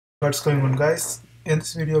What's going on, guys? In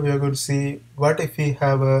this video we are going to see what if we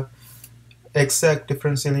have a exact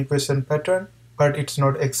differential equation pattern but it's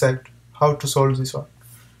not exact. How to solve this one.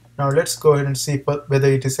 Now let's go ahead and see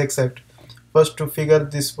whether it is exact. First, to figure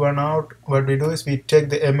this one out, what we do is we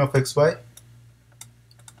take the m of xy,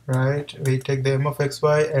 right? We take the m of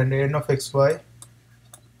xy and n of xy,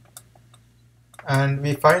 and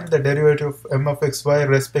we find the derivative of m of xy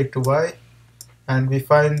respect to y, and we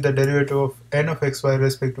find the derivative of n of xy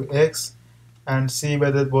respect to x, and see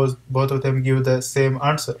whether both of them give the same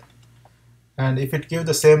answer. And if it gives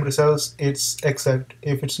the same results, it's exact.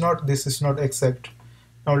 If it's not, this is not exact.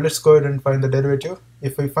 Now let's go ahead and find the derivative.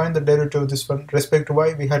 If we find the derivative of this one respect to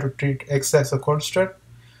y, we have to treat x as a constant.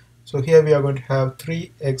 So here we are going to have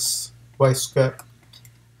 3xy square,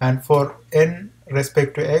 and for n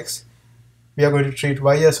respect to x, we are going to treat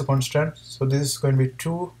y as a constant. So this is going to be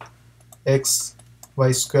 2xy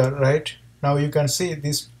square, right? Now you can see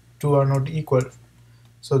these two are not equal,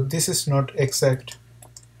 so this is not exact.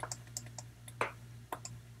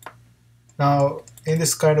 Now in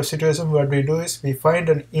this kind of situation, what we do is we find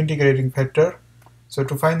an integrating factor. So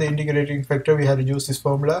to find the integrating factor, we have to use this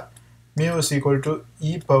formula: mu is equal to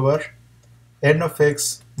e power n of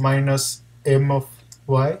x minus m of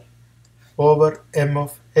y over m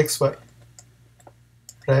of xy,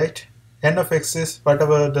 right? N of x is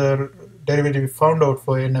whatever the derivative we found out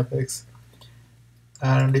for n of x,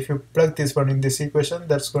 and if you plug this one in this equation,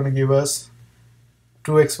 that's going to give us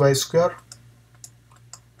 2xy square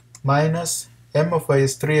minus m of y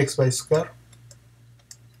is 3xy square,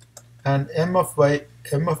 and m of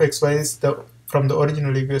xy is from the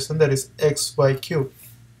original equation, that is xy cube.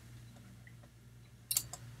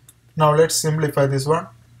 Now let's simplify this one.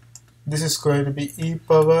 This is going to be e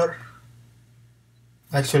power,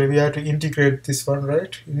 actually we have to integrate this one,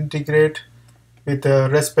 right? Integrate with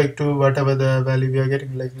respect to whatever the value we are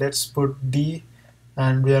getting. Like, let's put d,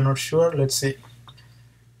 and we are not sure, let's see.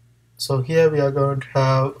 So here we are going to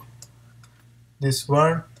have this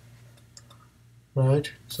one,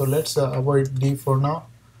 right? So let's avoid d for now.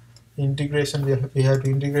 Integration, we have to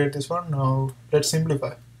integrate this one. Now let's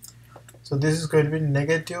simplify. So this is going to be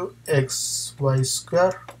negative xy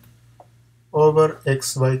square over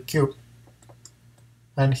xy cube,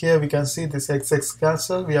 and here we can see this x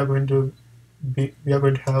cancel. We are going to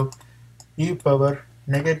have e power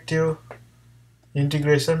negative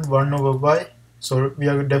integration 1 over y. So we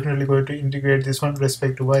are definitely going to integrate this one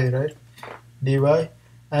respect to y, right? Dy,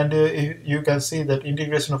 and you can see that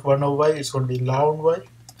integration of 1 over y is going to be ln y.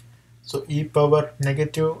 So e power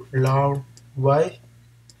negative ln y,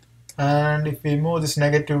 and if we move this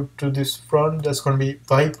negative to this front, that's going to be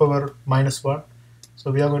y power minus 1.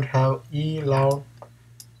 So we are going to have e ln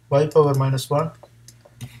y power minus 1.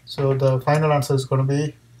 So the final answer is going to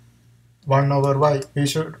be 1 over y. We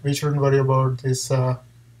shouldn't worry about this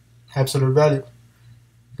absolute value,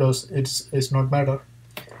 because it's not matter.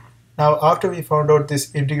 Now after we found out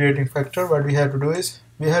this integrating factor, what we have to do is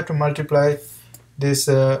we have to multiply this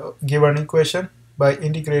given equation by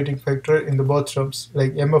integrating factor in the both terms,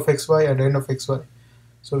 like m of xy and n of xy.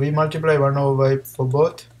 So we multiply 1 over y for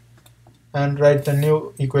both and write the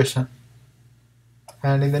new equation.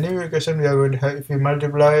 And in the new equation, we are going to have, if we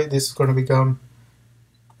multiply, this is going to become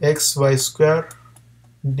xy square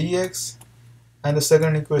dx, and the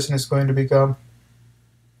second equation is going to become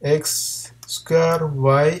x square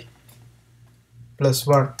y plus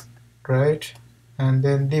 1, right? And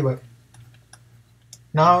then dy.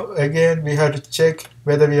 Now again we have to check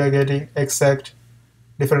whether we are getting exact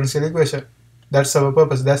differential equation. That's our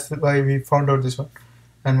purpose. That's why we found out this one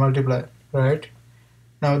and multiply, right?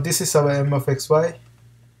 Now this is our m of xy,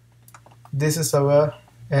 this is our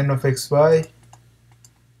n of xy,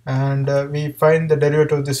 and we find the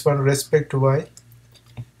derivative of this one respect to y,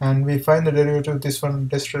 and we find the derivative of this one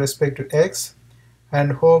respect to x,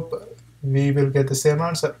 and hope we will get the same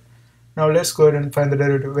answer. Now let's go ahead and find the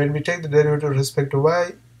derivative. When we take the derivative with respect to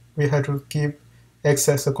y, we have to keep x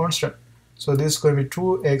as a constant. So this is going to be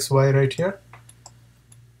 2xy right here,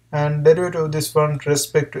 and derivative of this one with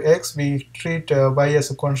respect to x, we treat y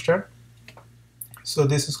as a constant. So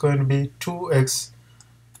this is going to be 2xy,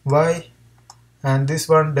 and this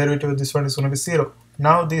one derivative of this one is going to be 0.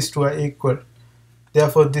 Now these two are equal,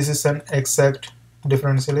 therefore this is an exact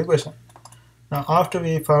differential equation. Now after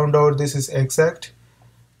we found out this is exact,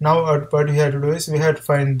 now what we have to do is we have to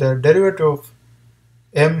find the derivative of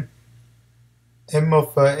m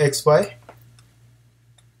of xy,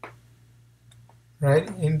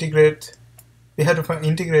 right? We have to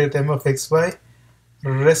integrate m of xy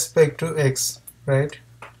respect to x, right?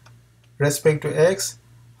 Respect to x.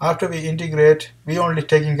 After we integrate, we only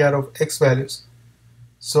taking care of x values.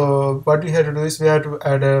 So what we have to do is we have to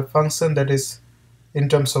add a function that is in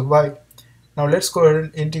terms of y. Now let's go ahead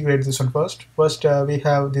and integrate this one first. First we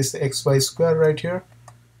have this xy square right here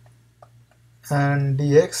and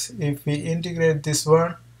dx. If we integrate this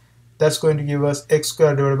one, that's going to give us x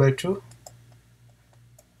square divided by 2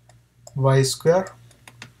 y square,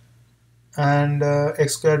 and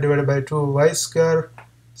x square divided by 2 y square.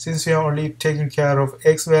 Since we are only taking care of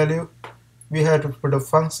x value, we have to put a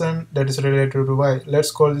function that is related to y.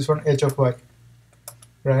 Let's call this one h of y,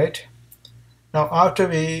 right? Now after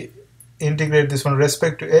we integrate this one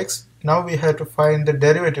respect to x, now we have to find the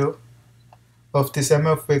derivative of this m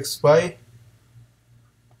of x y,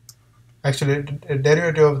 actually the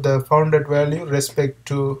derivative of the founded value respect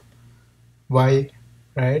to y,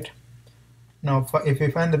 right? Now if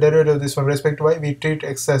we find the derivative of this one respect to y, we treat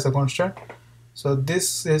x as a constant. So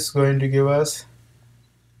this is going to give us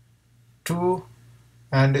 2,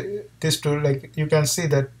 and this 2, like you can see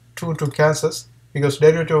that 2 cancels because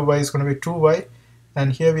derivative of y is going to be 2y,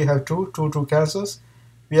 and here we have 2 cancels.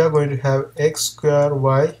 We are going to have x square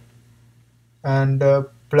y and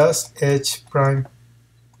plus h prime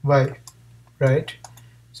y, right?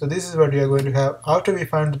 So this is what we are going to have after we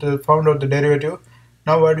found out the derivative.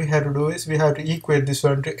 Now what we have to do is we have to equate this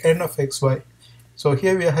one to n of xy. So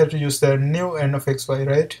here we have to use the new n of xy,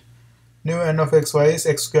 right? New n of xy is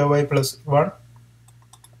x square y plus 1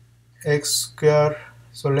 x square.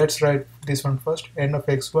 So let's write this one first, n of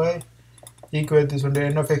xy, equate this one to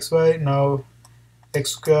n of xy. Now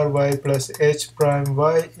x square y plus h prime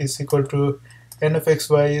y is equal to n of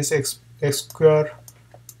xy is x square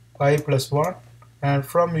y plus 1, and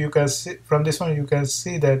from this one you can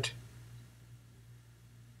see that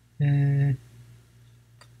it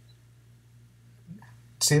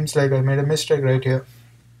seems like I made a mistake right here.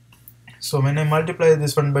 So when I multiply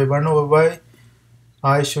this one by 1 over y,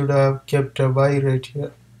 I should have kept a y right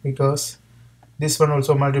here, because this one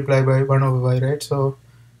also multiplied by 1 over y, right? So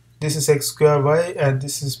this is x square y and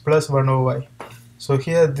this is plus 1 over y. So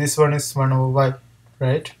here this one is 1 over y,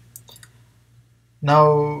 right?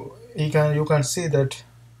 Now you can see that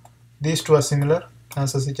these two are similar,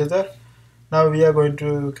 cancels each other. Now we are going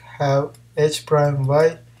to have h prime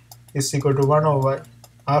y is equal to 1 over y.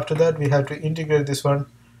 After that we have to integrate this one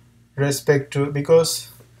respect to,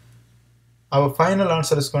 because our final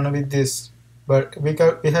answer is going to be this, but we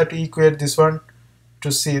have to equate this one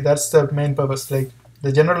to c. That's the main purpose. Like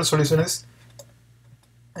the general solution is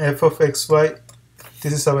f of xy.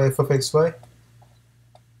 This is our f of xy,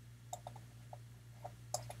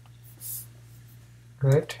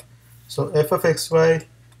 right? So f of xy,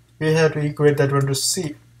 we have to equate that one to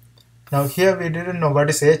c. Now here we didn't know what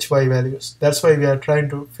is hy values. That's why we are trying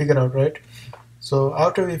to figure out, right? So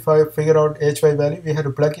after we figure out hy value, we have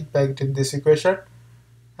to plug it back in this equation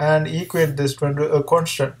and equate this to a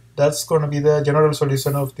constant. That's going to be the general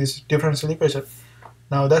solution of this differential equation.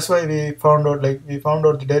 Now that's why we found out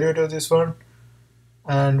the derivative of this one,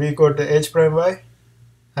 and we got the h prime y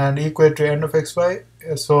and equate to n of xy.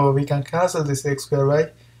 So we can cancel this x square y.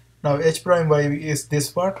 Now h prime y is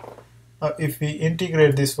this one. Now if we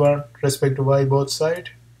integrate this one respect to y both sides,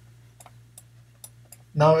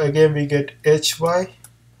 now again we get hy,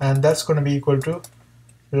 and that's going to be equal to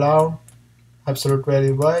ln absolute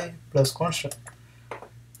value y plus constant,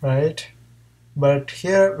 right? But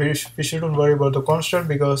here we shouldn't worry about the constant,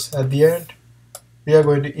 because at the end we are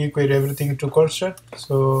going to equate everything to constant,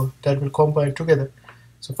 so that will combine together.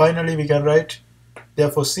 So finally we can write,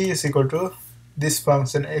 therefore c is equal to this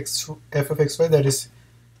function f of xy, that is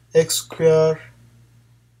x square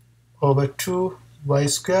over 2 y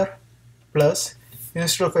square plus,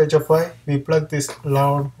 instead of h of y we plug this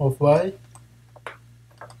ln of y,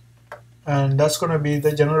 and that's going to be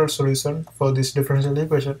the general solution for this differential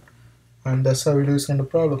equation. And that's how we do this kind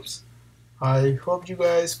of problems. I hope you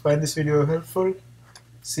guys find this video helpful.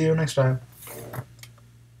 See you next time.